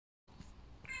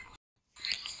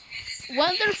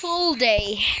wonderful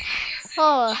day.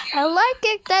 Oh, I like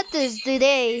it that is the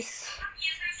days.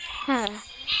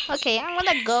 Okay, I'm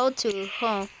gonna go to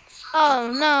home.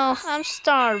 Oh no, I'm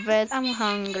starved. I'm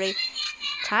hungry.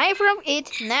 Time from it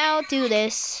now to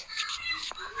this.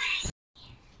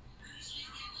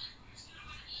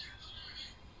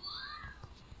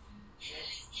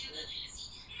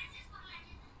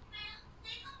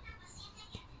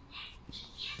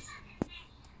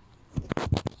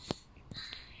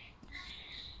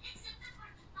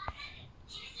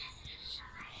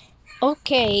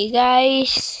 Okay,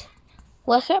 guys,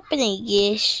 what's happening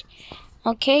is,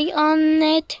 okay, on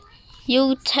it,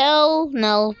 you tell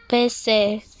no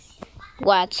PC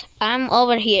what, I'm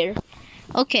over here.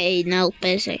 Okay, no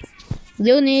PC,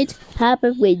 you need help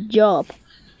with job.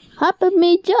 Help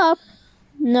me job?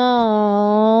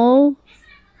 No.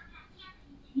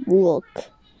 Look,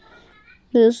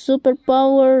 the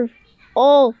superpower.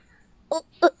 Oh,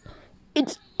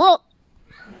 it's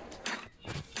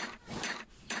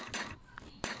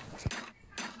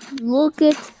look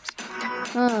at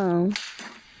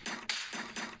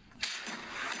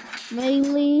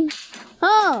mainly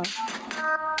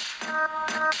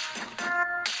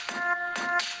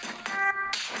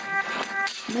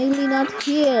mainly not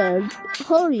here.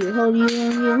 Hurry.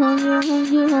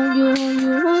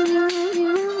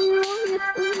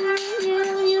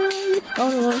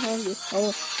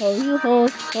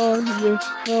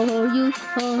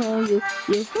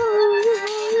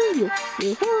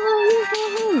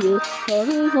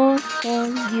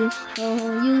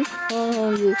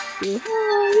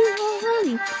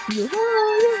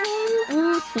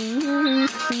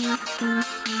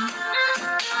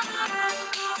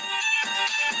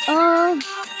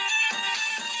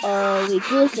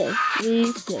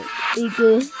 We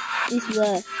good. This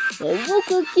one. The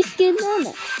cookie skin on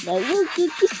it. The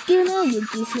cookie skin on it.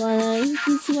 This one.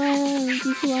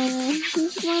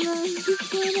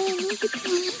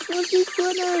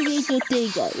 We could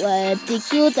take it. What they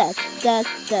do that.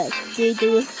 They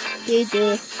do. They do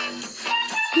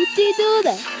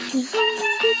that.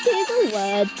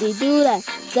 What they do that.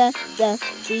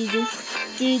 They do.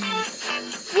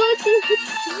 What do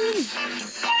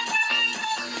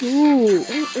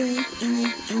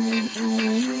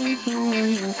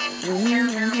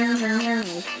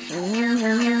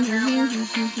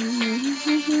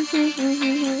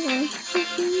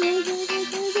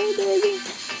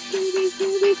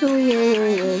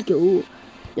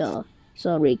Yeah,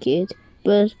 sorry kid,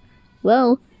 but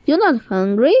well, you're not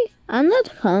hungry? I'm not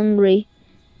hungry.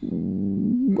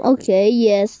 Okay,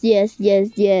 yes.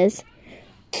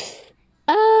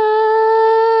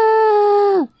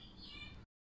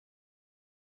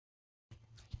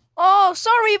 Oh,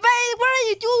 sorry, babe. What are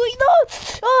you doing? No.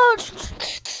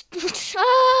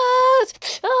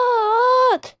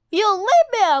 You leave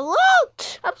me alone.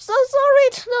 I'm so sorry.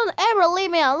 Don't ever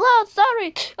leave me alone.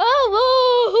 Sorry.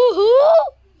 Oh.